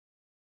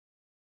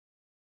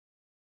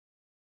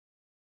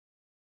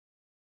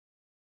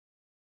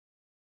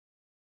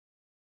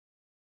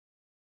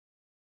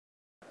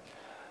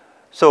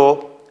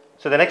So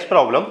the next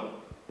problem,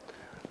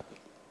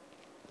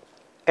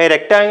 a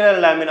rectangular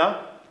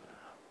lamina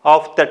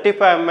of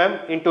 35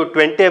 mm into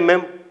 20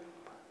 mm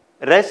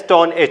rests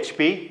on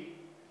HP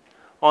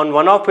on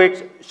one of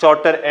its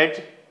shorter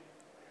edge.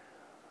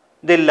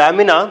 The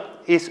lamina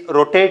is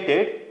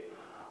rotated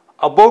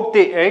about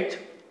the edge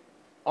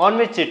on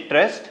which it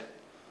rests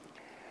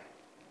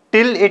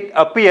till it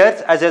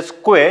appears as a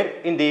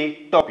square in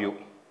the top view.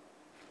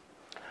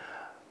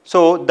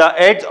 So the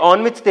edge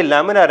on which the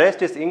lamina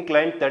rests is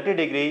inclined 30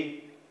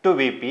 degree to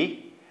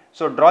VP.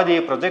 So draw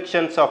the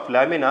projections of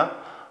lamina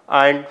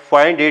and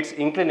find its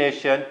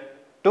inclination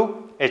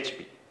to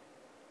HP.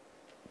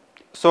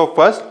 So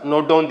first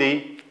note down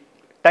the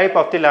type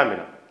of the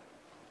lamina.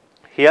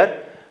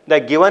 Here the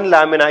given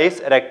lamina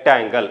is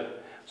rectangle.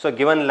 So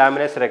given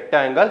lamina is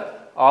rectangle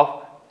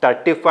of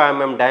 35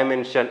 mm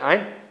dimension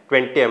and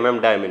 20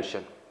 mm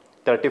dimension.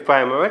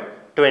 35 mm and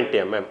 20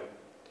 mm.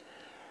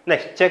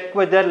 Next, check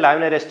whether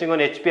lamina resting on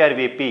HP or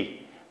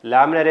VP.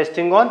 Lamina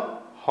resting on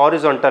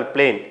horizontal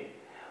plane.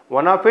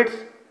 One of its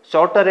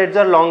shorter edge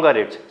or longer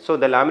edge. So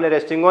the lamina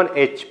resting on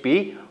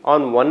HP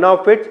on one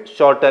of its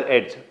shorter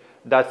edge.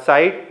 The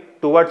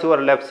side towards your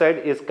left side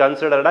is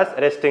considered as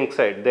resting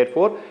side.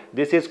 Therefore,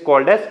 this is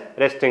called as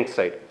resting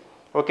side.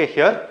 Okay,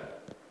 here.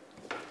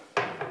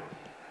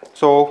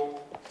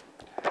 So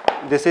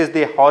this is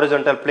the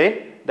horizontal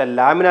plane. The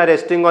lamina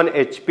resting on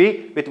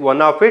HP with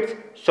one of its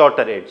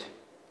shorter edge.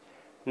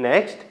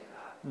 Next,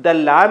 the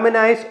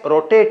lamina is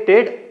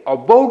rotated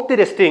about the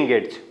resting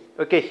edge.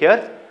 Okay,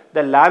 here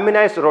the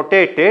lamina is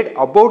rotated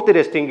about the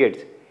resting edge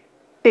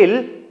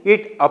till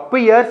it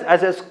appears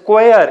as a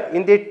square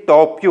in the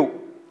top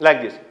view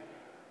like this.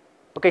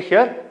 Okay,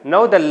 here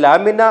now the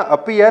lamina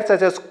appears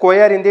as a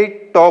square in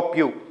the top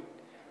view.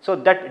 So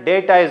that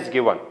data is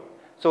given.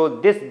 So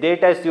this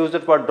data is used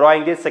for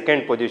drawing the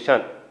second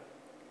position.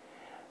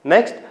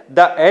 Next,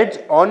 the edge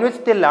on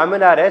which the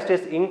lamina rests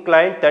is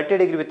inclined 30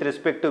 degree with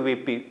respect to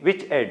VP.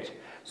 Which edge?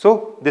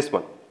 So this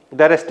one,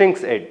 the resting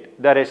edge.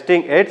 The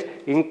resting edge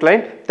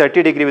inclined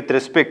 30 degree with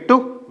respect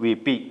to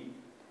VP.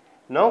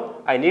 Now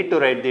I need to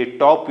write the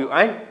top view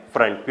and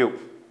front view.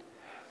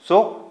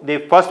 So the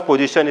first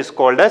position is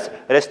called as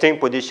resting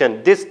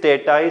position. This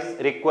data is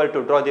required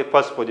to draw the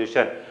first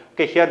position.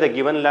 Okay, here the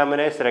given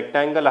lamina is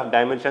rectangle of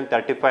dimension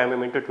 35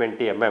 mm into 20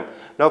 mm.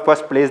 Now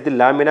first place the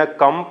lamina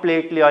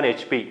completely on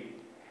HP.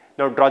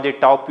 Now draw the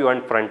top view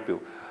and front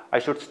view. I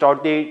should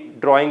start the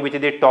drawing with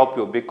the top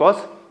view because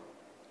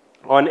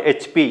on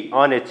HP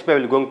I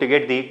will going to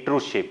get the true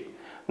shape.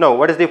 Now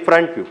what is the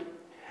front view?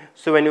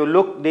 So when you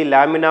look the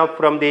lamina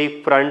from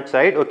the front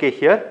side, okay,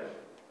 here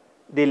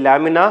the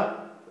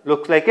lamina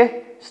looks like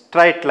a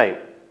straight line.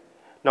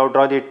 Now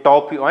draw the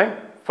top view and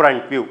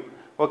front view.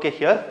 Okay,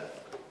 here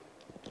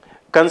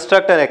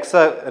construct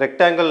a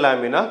rectangle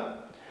lamina.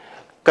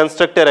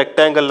 Construct a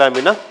rectangle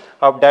lamina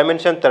of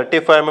dimension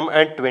 35 mm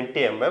and 20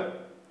 mm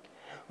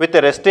with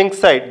a resting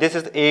side. This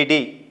is AD.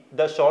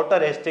 The shorter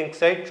resting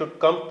side should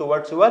come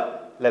towards your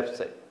left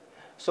side.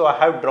 So I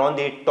have drawn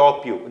the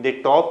top view.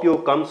 The top view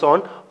comes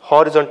on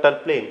horizontal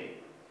plane.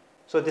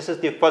 So this is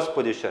the first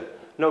position.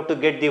 Now to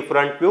get the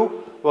front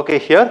view, okay,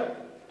 here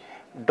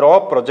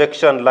draw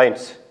projection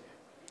lines.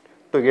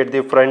 To get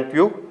the front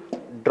view,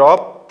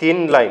 draw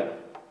thin line.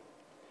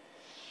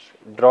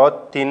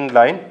 Draw thin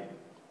line.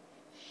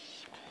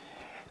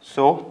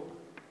 So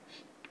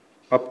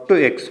up to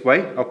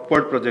XY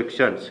upward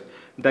projections.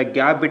 The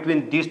gap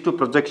between these two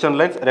projection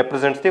lines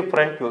represents the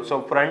front view.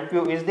 So front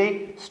view is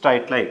the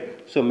straight line.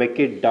 So make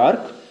it dark.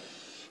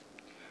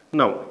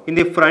 Now in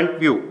the front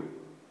view,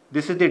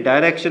 this is the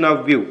direction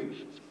of view.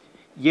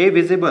 A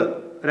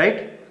visible,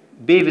 right?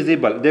 B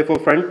visible. Therefore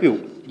front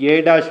view,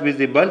 A dash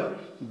visible,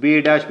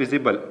 B dash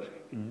visible.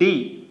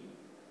 D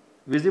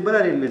visible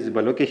or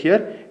invisible? Okay,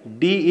 here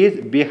D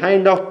is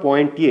behind of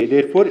point A.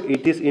 Therefore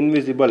it is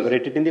invisible.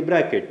 Write it in the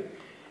bracket.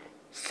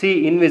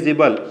 C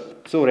invisible.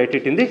 So write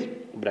it in the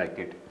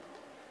bracket.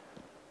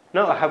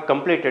 Now I have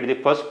completed the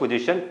first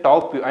position,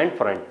 top view and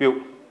front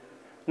view.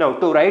 Now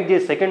to write the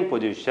second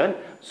position,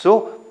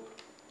 so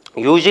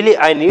usually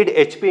I need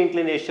HP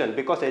inclination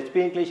because HP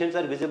inclinations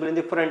are visible in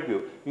the front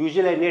view.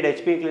 Usually I need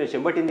HP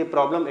inclination, but in the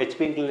problem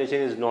HP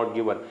inclination is not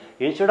given.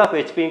 Instead of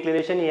HP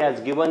inclination, he has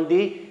given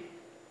the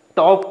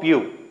top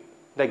view.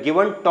 The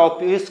given top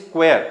view is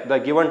square. The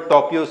given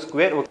top view is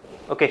square.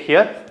 Okay,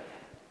 here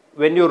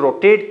when you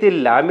rotate the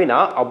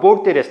lamina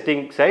about the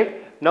resting side,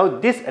 now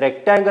this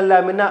rectangle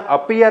lamina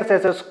appears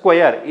as a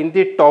square in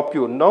the top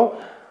view.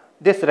 Now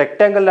this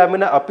rectangle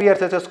lamina appears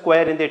as a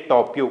square in the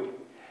top view.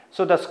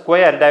 So the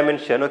square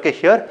dimension, okay,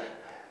 here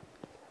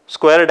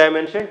square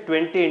dimension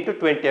 20 into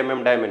 20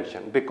 mm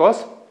dimension,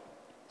 because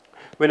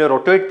when you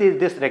rotate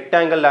this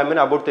rectangle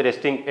lamina about the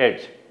resting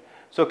edge.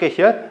 So okay,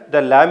 here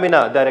the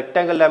lamina, the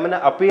rectangle lamina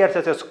appears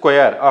as a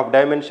square of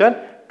dimension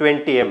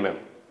 20 mm.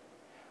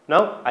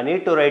 Now I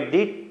need to write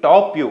the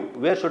top view.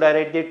 Where should I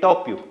write the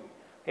top view?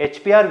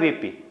 HP or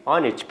VP?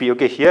 On HP.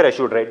 Okay, here I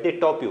should write the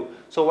top view.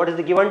 So what is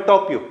the given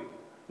top view?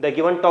 The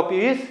given top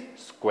view is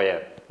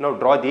square. Now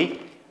draw the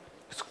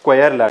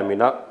square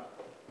lamina.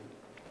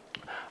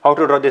 How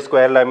to draw the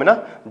square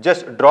lamina?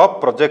 Just draw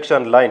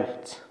projection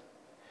lines.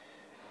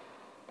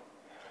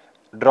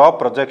 Draw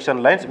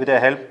projection lines with the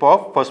help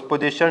of first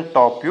position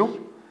top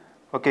view.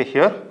 Okay,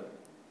 here.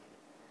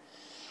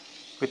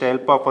 With the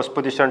help of first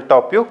position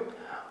top view,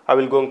 I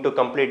will going to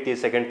complete the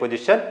second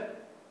position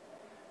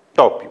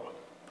top view.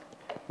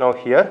 Now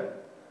here,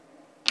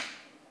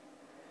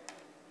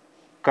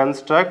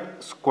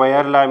 construct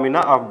square lamina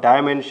of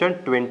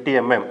dimension 20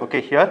 mm.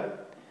 Okay, here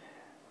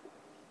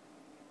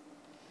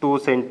 2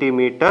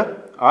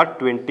 centimeter or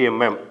 20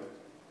 mm.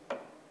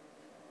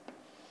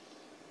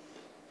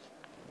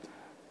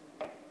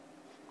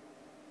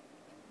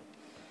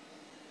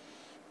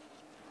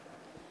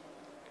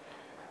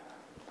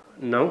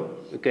 Now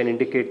you can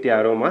indicate the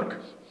arrow mark.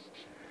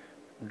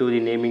 Do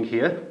the naming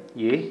here,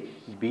 A,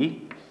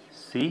 B,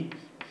 C,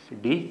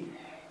 D.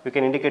 You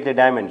can indicate the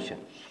dimension.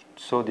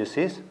 So this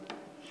is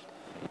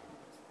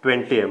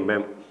 20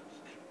 mm.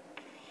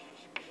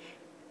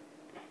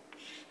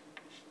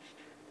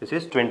 This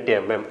is 20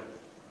 mm.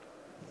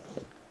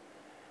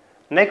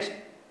 Next,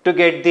 to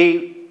get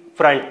the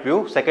front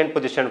view, second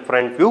position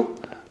front view.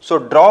 So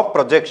draw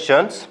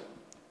projections.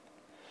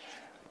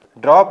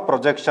 Draw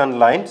projection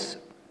lines,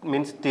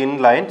 means thin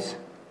lines,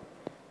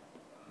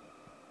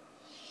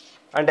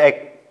 and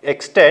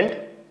extend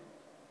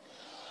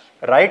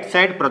right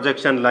side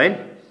projection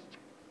line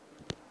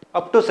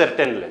up to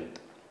certain length.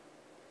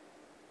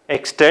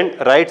 Extend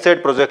right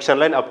side projection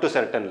line up to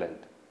certain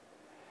length.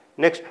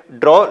 Next,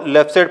 draw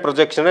left side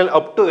projection line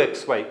up to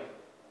xy.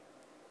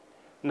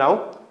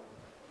 Now,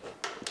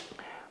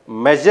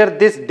 measure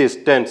this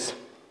distance.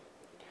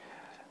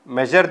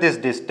 Measure this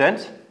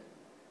distance.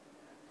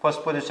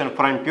 First position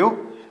front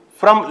view.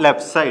 From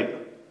left side,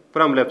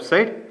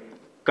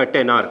 cut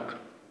an arc.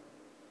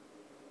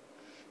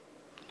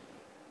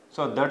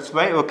 So that's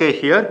why, okay,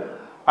 here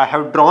I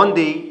have drawn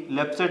the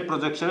left side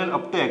projection line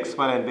up to xy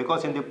line,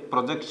 because in the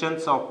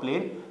projections of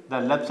plane,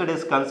 the left side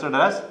is considered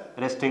as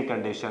resting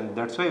condition.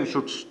 That's why you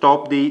should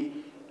stop the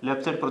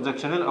left side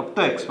projection line up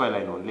to xy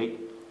line only.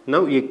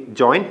 Now you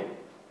join.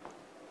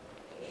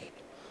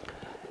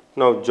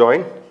 Now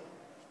join.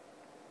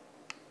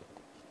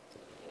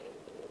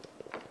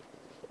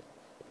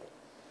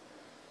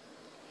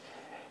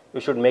 You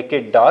should make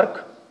it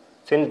dark,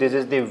 since this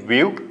is the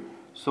view.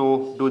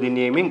 So do the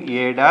naming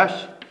A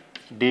dash,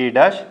 D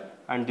dash,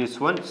 and this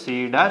one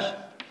C dash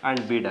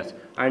and B dash.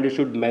 And you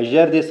should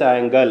measure this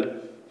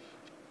angle.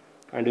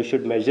 And you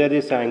should measure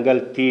this angle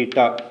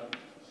theta.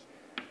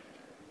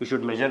 You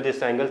should measure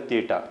this angle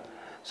theta.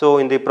 So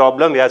in the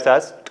problem, we have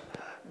asked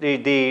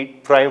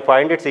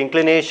find its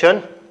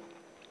inclination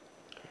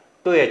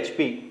to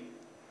HP.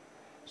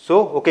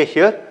 So okay,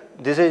 here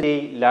this is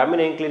the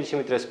lamina inclination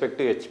with respect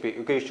to HP.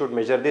 Okay, you should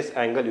measure this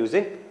angle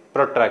using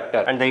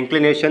protractor, and the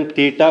inclination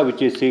theta,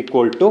 which is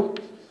equal to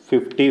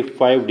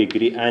 55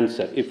 degree.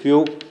 Answer. If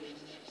you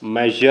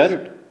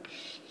measured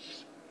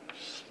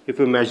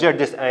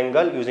this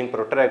angle using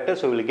protractor,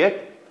 so we will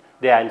get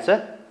the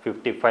answer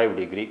 55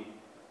 degree.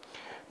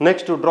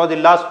 Next, to draw the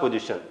last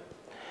position.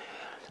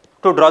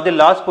 To draw the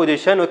last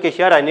position, okay,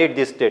 here I need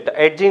this data.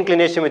 Edge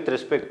inclination with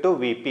respect to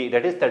VP,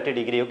 that is 30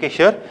 degree. Okay,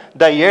 here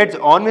the edge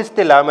on which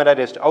the lamina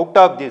rests, out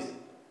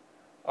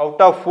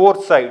of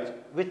 4 sides,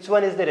 which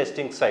one is the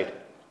resting side?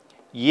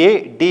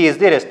 AD is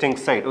the resting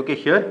side. Okay,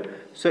 here,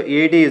 so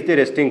AD is the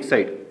resting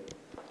side,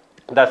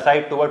 the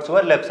side towards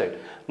our left side.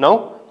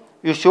 Now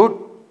you should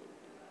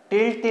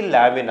tilt the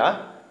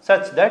lamina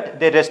such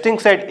that the resting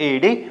side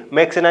AD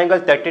makes an angle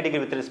 30 degree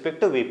with respect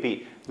to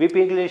VP.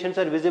 VP inclinations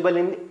are visible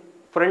in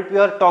front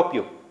view or top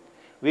view?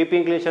 VP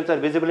inclinations are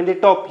visible in the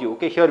top view.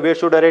 Okay, here where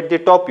should I write the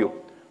top view?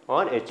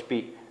 On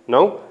HP.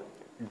 Now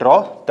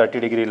draw 30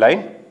 degree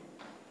line.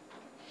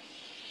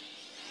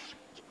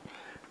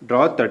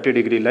 Draw 30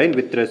 degree line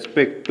with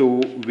respect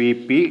to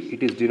VP.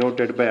 It is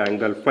denoted by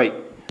angle phi.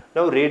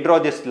 Now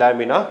redraw this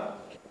lamina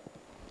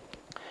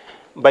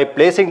by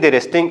placing the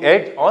resting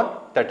edge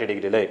on 30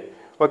 degree line.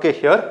 Okay,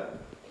 here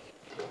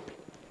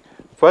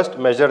first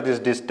measure this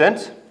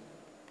distance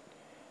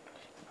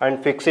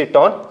and fix it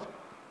on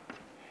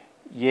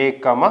A,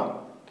 comma.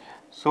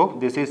 So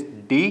this is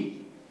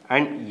D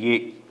and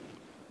A.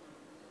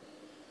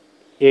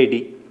 AD.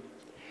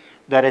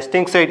 The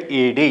resting side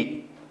AD,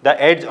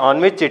 the edge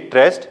on which it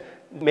rests,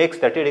 makes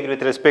 30 degree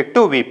with respect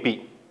to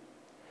VP.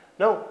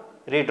 Now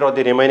redraw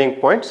the remaining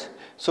points.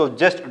 So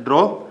just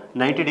draw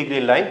 90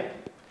 degree line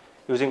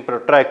using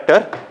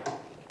protractor.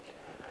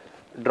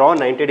 Draw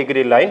 90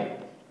 degree line.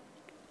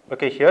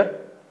 Okay, here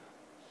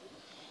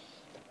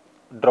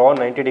draw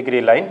 90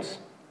 degree lines.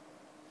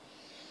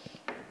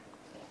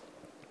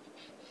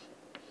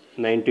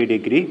 90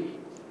 degree,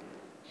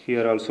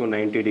 here also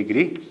 90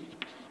 degree,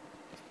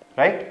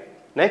 right?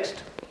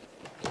 Next,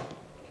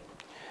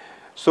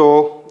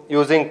 so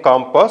using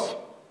compass,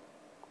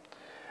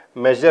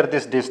 measure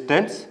this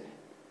distance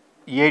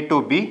A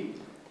to B,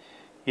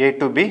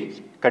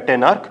 cut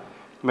an arc,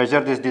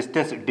 measure this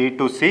distance D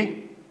to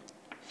C,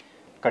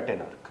 cut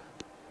an arc.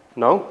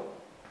 Now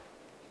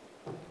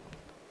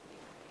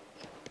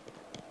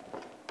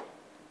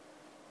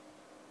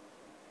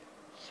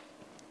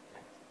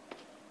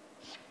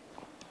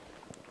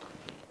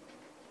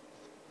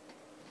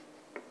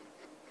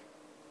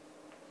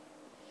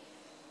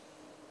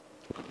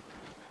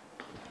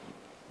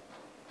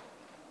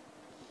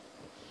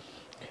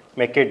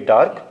make it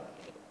dark.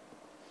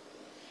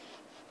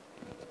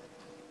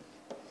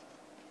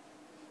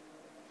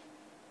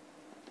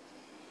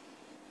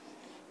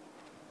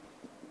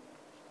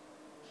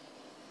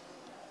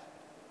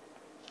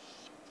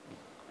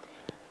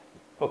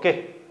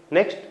 Okay,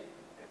 next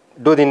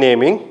do the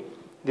naming.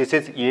 This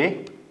is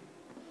A,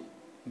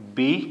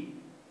 B,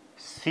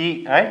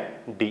 C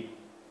and D.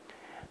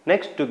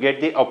 Next, to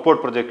get the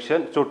upward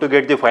projection, so to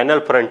get the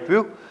final front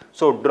view,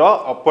 so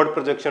draw upward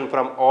projection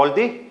from all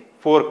the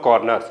 4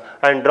 corners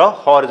and draw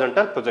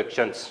horizontal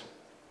projections.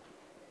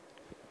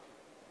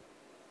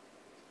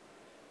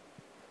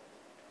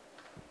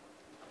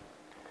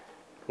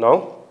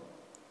 Now,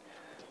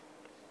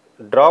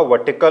 draw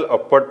vertical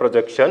upward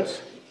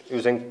projections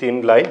using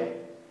thin line.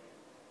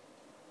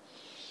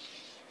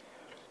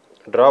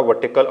 Draw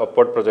vertical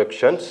upward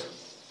projections.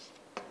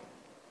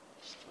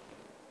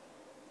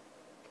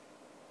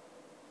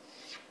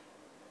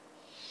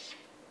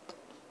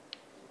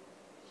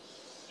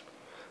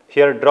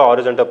 Here draw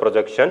horizontal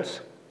projections.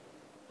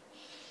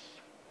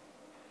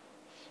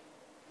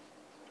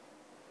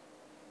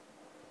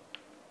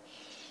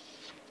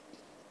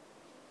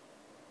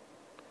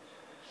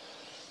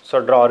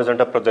 So draw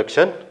horizontal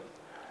projection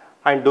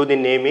and do the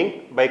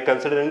naming by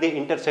considering the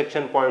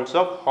intersection points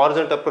of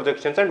horizontal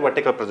projections and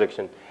vertical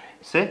projection.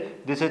 Say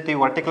this is the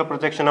vertical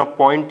projection of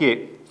point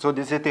A. So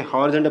this is the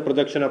horizontal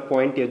projection of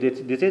point A.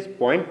 This is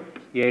point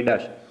A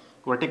dash.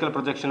 Vertical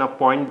projection of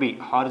point B,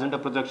 horizontal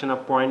projection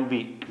of point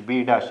B,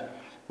 B dash.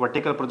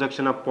 Vertical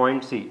projection of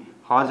point C,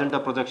 horizontal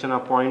projection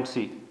of point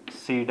C,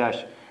 C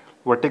dash.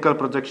 Vertical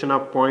projection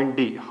of point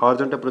D,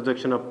 horizontal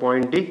projection of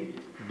point D,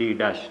 D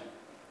dash.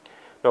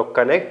 Now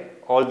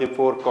connect all the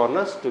 4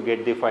 corners to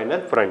get the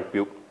final front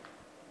view.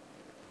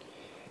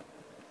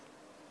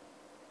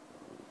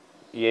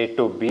 A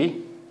to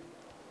B,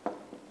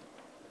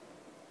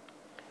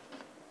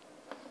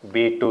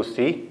 B to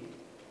C,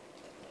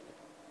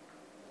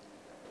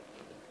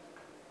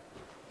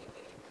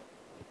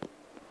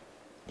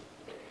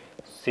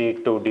 C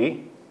to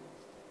D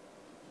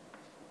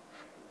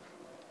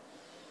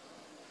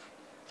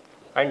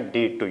and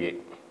D to A.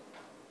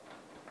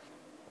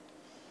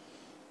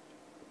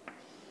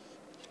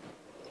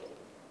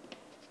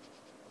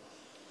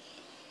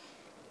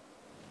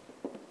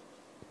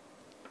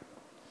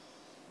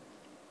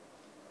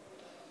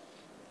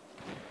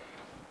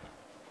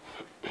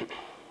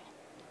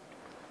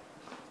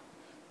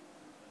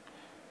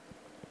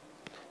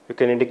 You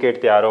can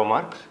indicate the arrow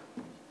marks.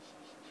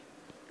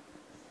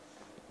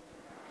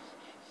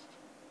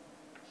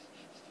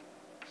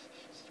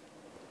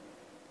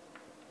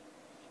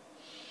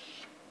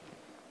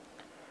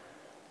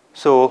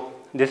 So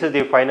this is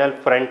the final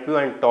front view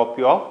and top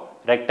view of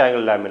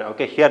rectangle lamina.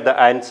 Okay, here the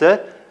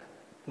answer,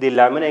 the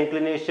lamina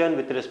inclination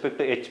with respect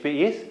to HP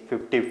is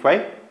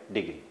 55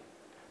 degree.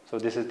 So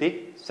this is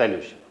the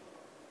solution.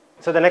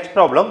 So the next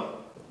problem,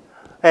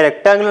 a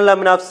rectangular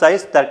lamina of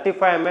size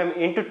 35 mm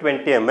into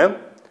 20 mm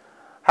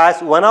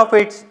has one of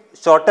its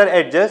shorter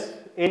edges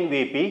in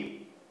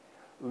VP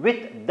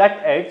with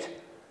that edge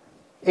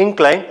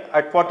inclined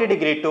at 40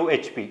 degree to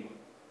HP.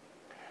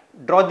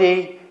 Draw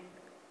the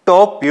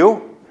top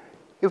view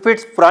if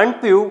its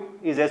front view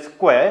is a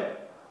square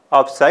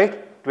of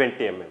side 20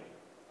 mm.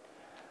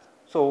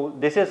 So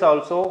this is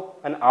also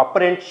an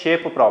apparent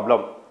shape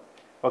problem.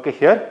 Okay,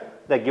 here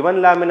the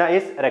given lamina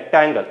is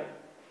rectangle.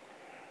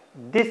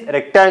 This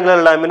rectangular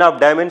lamina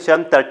of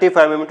dimension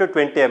 35 mm to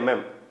 20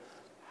 mm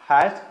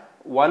has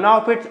one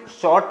of its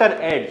shorter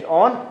edge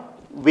on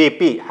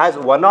VP,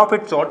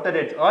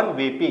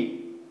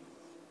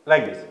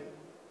 like this.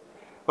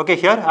 Okay,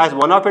 here has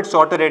one of its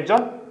shorter edge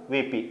on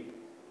VP.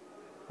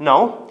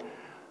 Now,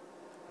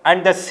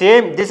 and the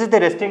same, this is the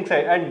resting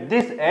side and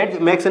this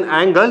edge makes an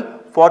angle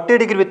 40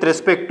 degree with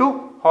respect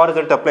to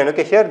horizontal plane.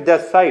 Okay, here the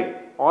side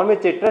on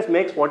which it rests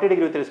makes 40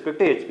 degree with respect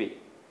to HP.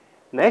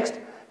 Next,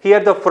 here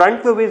the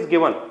front view is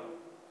given.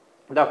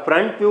 The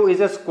front view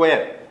is a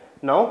square.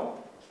 Now,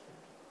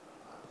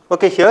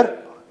 okay,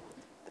 here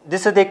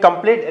this is the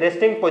complete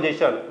resting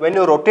position. When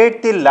you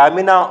rotate the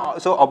lamina,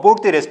 so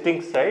about the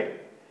resting side,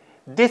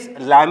 this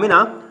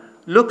lamina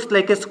looks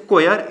like a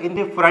square in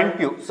the front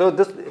view. So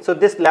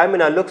this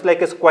lamina looks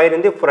like a square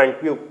in the front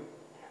view.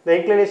 The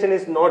inclination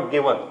is not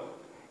given.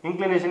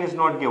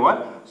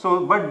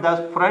 So, but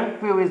the front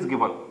view is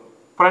given.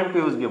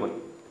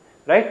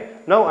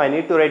 Right? Now I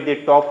need to write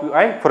the top view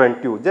and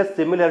front view, just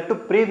similar to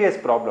previous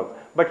problem.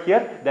 But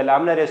here the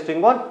lamina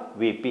resting on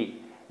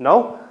VP.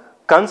 Now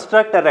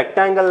construct a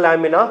rectangle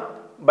lamina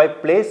by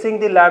placing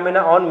the lamina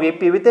on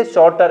VP with a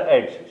shorter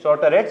edge. So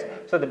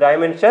the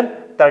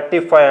dimension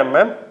 35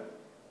 mm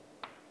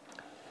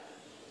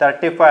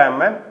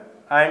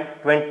and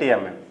 20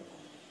 mm.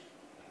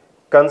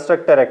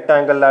 Construct a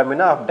rectangle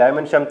lamina of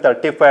dimension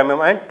 35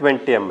 mm and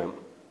 20 mm.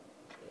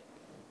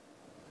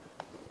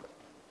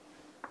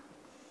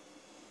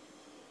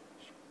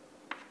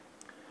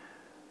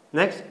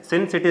 Next,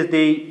 since it is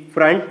the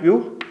front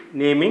view,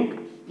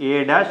 naming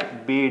A dash,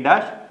 B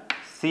dash,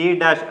 C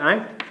dash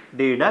and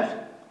D dash.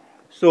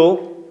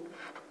 So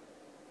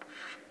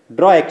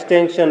Draw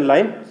extension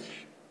line.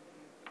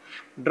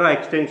 Draw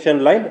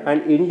extension line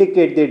and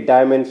indicate the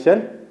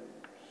dimension.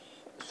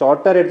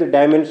 Shorter at the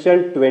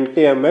dimension 20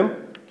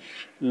 mm,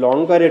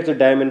 longer at the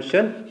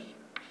dimension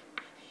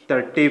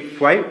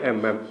 35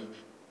 mm.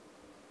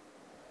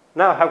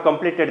 Now I have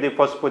completed the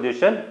first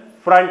position,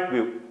 front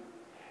view.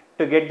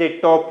 To get the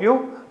top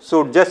view,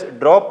 so just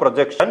draw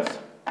projections.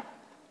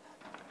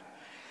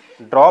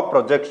 Draw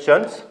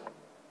projections,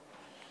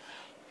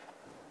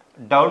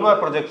 downward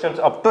projections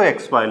up to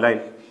XY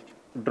line.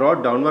 Draw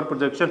downward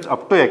projections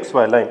up to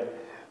XY line.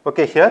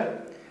 Okay,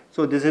 here.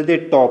 So this is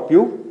the top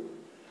view.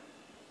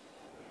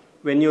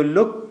 When you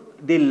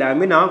look the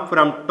lamina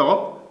from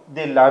top,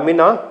 the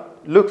lamina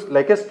looks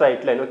like a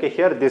straight line. Okay,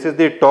 here this is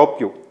the top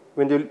view.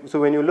 When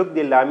you look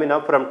the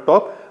lamina from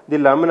top, the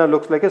lamina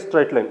looks like a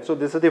straight line. So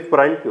this is the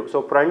front view.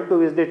 So front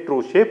view is the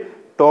true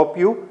shape, top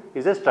view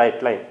is a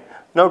straight line.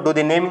 Now do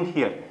the naming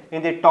here.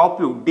 In the top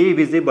view, D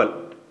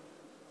visible,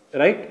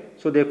 right?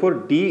 So therefore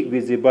D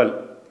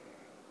visible,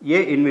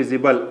 A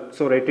invisible,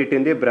 so write it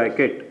in the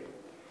bracket.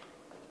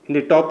 In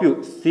the top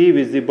view, C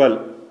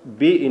visible,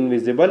 B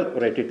invisible,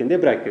 write it in the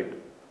bracket.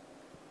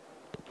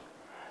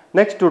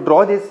 Next, to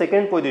draw this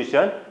second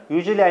position,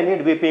 usually I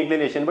need VP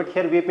inclination, but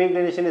here VP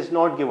inclination is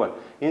not given.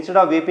 Instead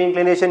of VP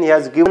inclination, he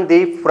has given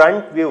the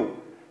front view.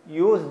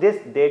 Use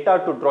this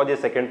data to draw the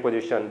second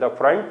position. The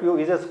front view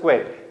is a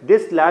square.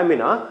 This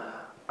lamina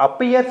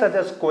appears as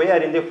a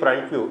square in the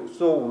front view.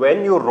 So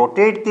when you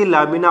rotate the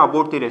lamina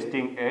about the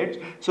resting edge,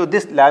 so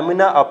this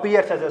lamina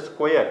appears as a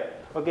square.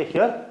 Okay,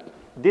 here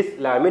this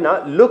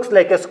lamina looks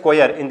like a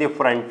square in the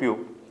front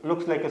view.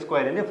 Looks like a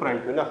square in the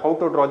front view. Now how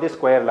to draw the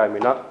square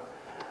lamina?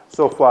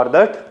 So for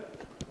that,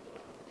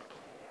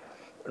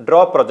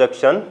 draw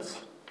projections.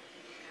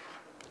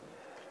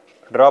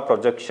 Draw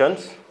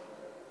projections.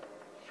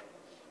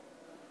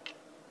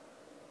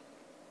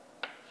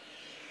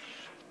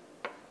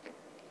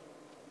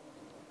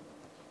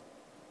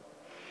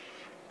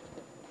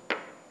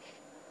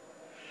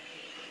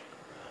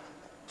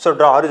 So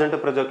draw horizontal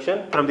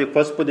projection from the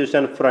first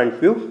position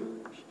front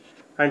view,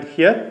 and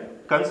here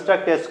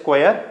construct a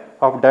square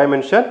of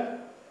dimension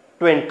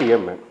 20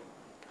 mm.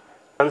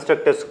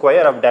 Construct a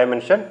square of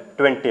dimension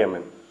 20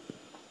 mm.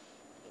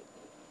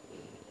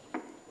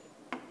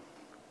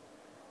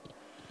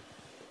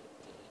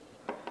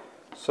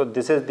 So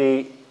this is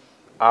the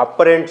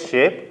apparent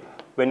shape.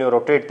 When you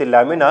rotate the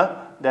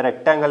lamina, the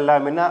rectangle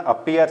lamina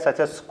appears as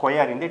a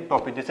square in the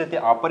top. This is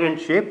the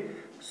apparent shape.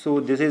 So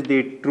this is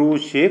the true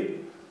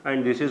shape,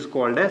 and this is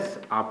called as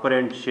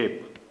apparent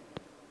shape,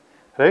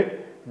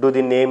 right? Do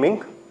the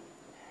naming.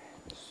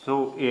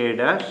 So A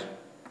dash,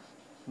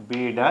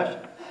 B dash,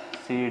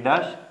 C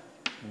dash,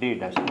 D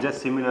dash,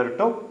 just similar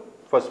to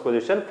first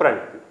position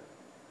front view.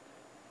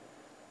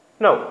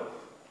 Now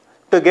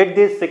to get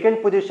this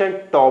second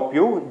position top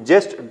view,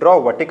 just draw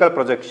vertical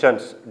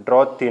projections.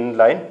 Draw thin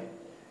line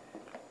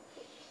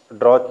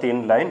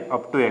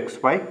up to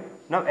XY.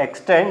 Now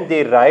extend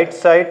the right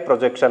side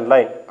projection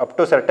line up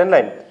to certain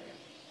line.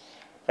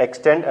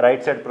 Extend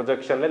right side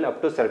projection line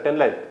up to certain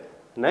line.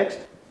 Next,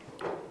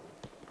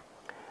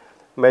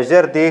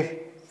 measure the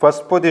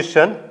first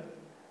position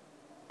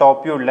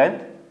top view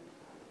length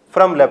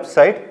from left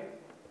side,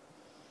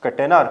 cut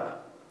an arc.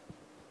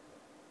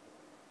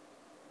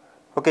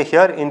 Okay,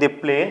 here in the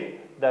plane,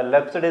 the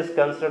left side is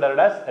considered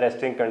as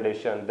resting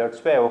condition.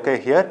 That's why, okay,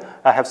 here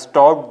I have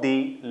stopped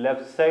the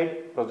left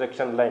side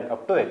projection line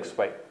up to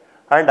XY,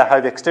 and I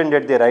have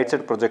extended the right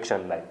side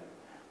projection line.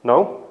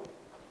 Now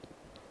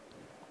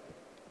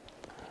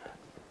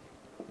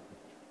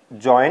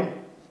join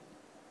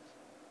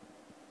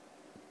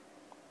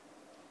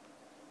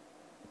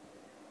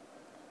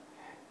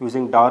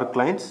using dark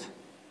lines.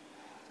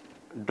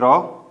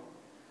 Draw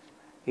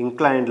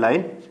inclined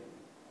line,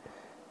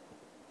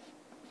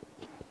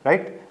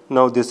 right?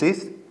 Now this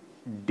is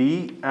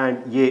D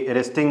and A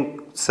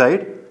resting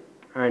side,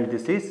 and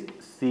this is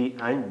C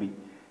and B.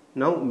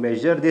 Now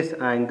measure this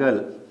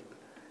angle.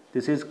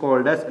 This is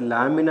called as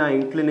lamina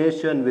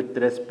inclination with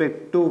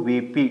respect to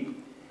VP.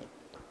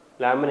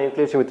 Lamina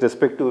inclination with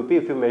respect to VP,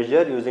 if you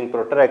measure using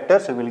protractor,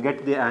 so we will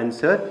get the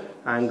answer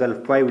angle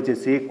phi, which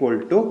is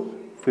equal to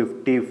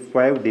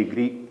 55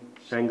 degree.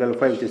 Angle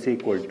phi, which is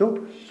equal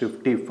to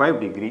 55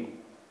 degree.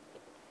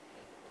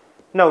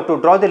 Now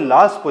to draw the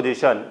last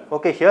position,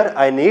 okay, here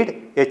I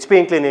need HP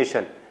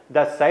inclination.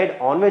 The side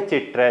on which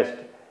it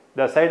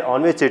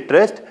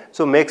rests,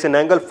 so makes an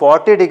angle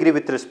 40 degree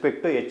with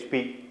respect to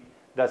HP.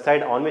 The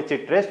side on which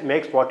it rests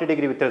makes 40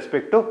 degree with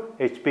respect to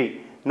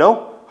HP.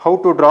 Now how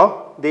to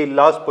draw the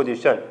last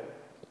position?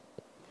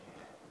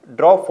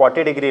 Draw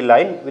 40 degree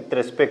line with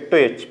respect to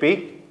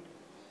HP.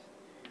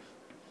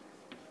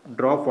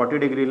 Draw 40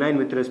 degree line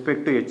with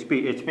respect to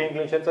HP. HP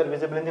inclinations are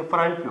visible in the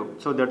front view.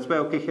 So that's why,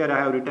 okay, here I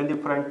have written the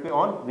front view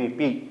on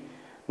VP.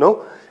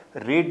 Now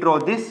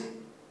redraw this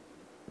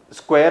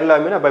square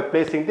lamina by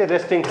placing the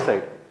resting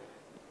side.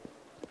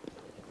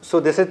 So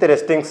this is the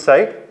resting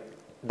side,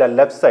 the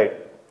left side.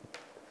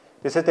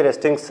 This is the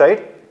resting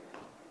side,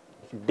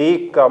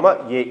 D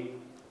comma A.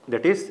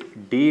 That is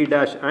D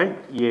dash and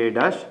A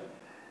dash.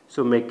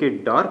 So make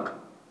it dark.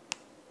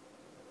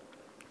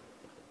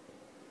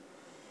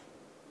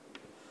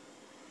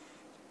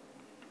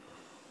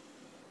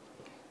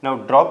 Now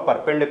draw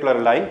perpendicular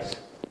lines.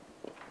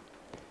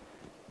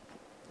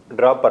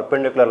 Draw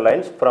perpendicular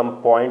lines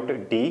from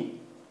point D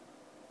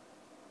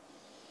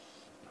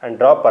and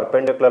draw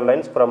perpendicular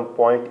lines from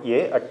point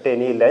A at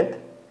any length.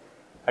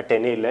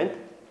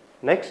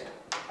 Next,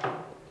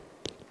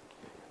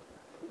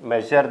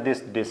 measure this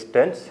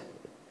distance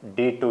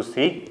D to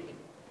C.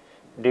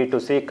 D to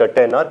C, cut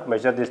an arc.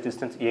 Measure this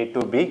distance A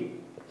to B.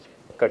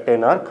 Cut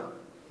an arc.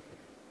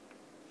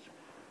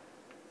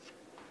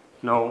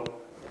 Now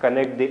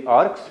connect the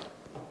arcs.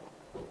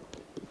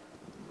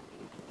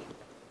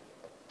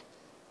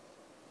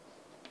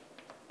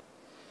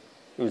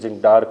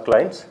 Using dark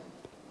lines.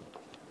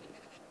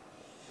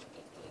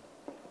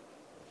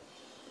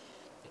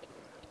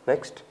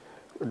 Next,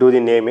 do the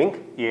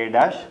naming. A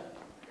dash,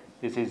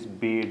 this is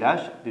B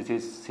dash, this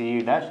is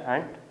C dash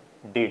and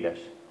D dash.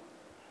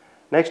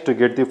 Next, to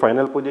get the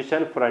final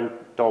position,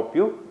 front top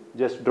view,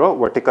 just draw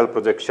vertical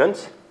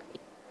projections.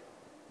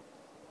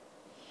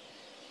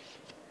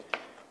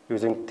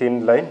 Using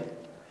thin line,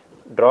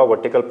 draw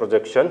vertical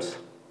projections.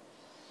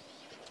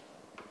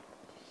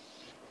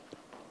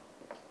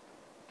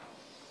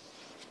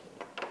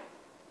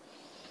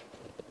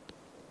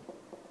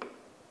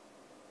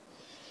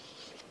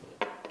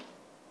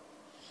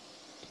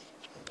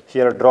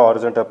 Here draw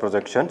horizontal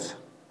projections.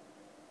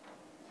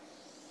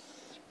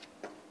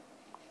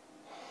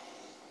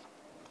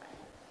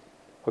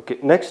 Okay,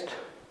 next,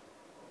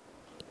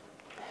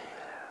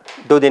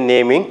 do the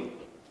naming.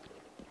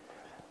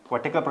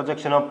 Vertical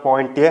projection of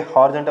point A,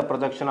 horizontal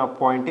projection of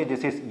point A,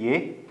 this is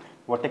A.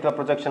 Vertical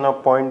projection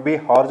of point B,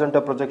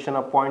 horizontal projection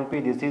of point B,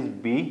 this is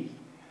B.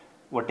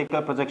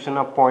 Vertical projection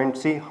of point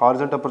C,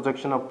 horizontal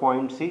projection of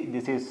point C,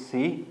 this is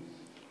C.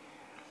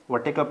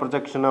 Vertical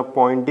projection of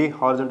point D,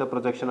 horizontal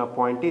projection of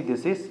point E,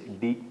 this is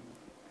D.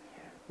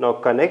 Now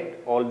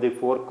connect all the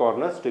four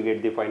corners to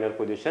get the final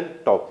position,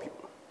 top view.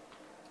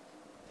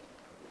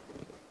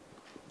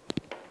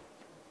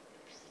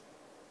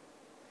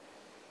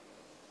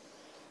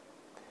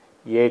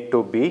 A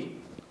to B,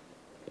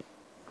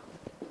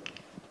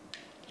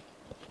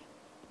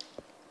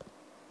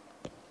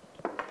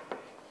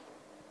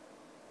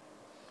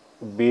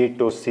 B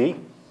to C,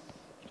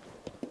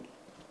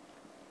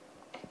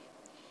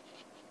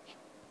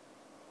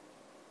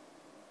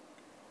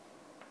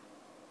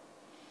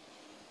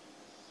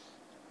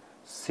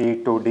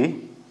 C to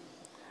D.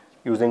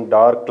 Using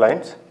dark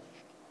lines,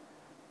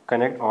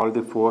 connect all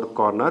the four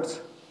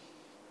corners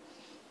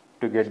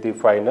to get the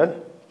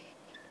final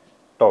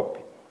top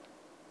view.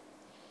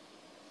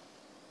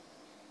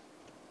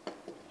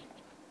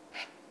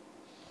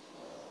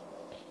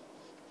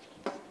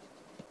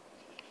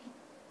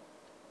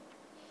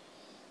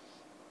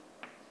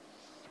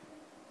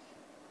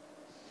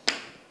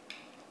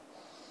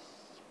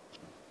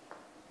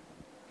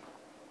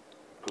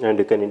 And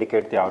you can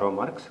indicate the arrow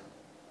marks.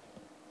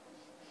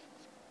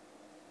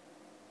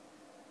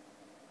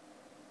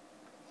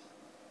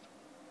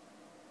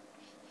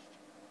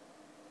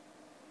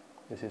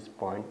 This is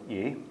point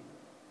A.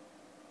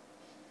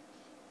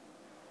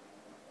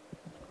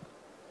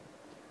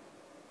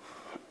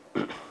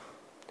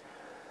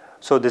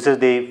 So this is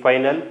the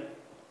final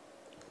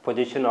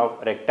position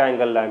of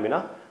rectangle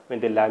lamina. When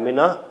the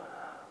lamina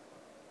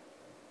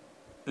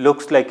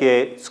looks like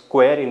a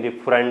square in the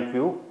front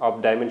view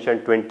of dimension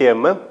 20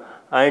 mm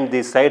and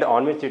the side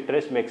on which it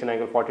rests makes an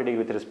angle 40 degree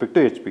with respect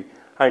to HP.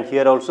 And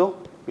here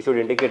also we should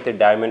indicate the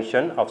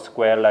dimension of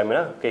square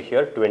lamina. Okay,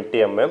 here 20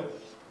 mm.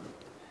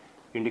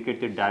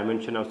 Indicate the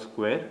dimension of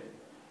square.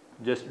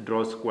 Just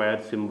draw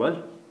square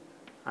symbol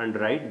and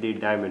write the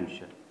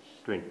dimension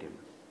 20 mm.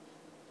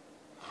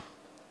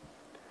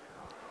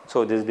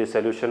 So this is the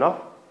solution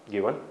of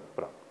given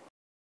problem.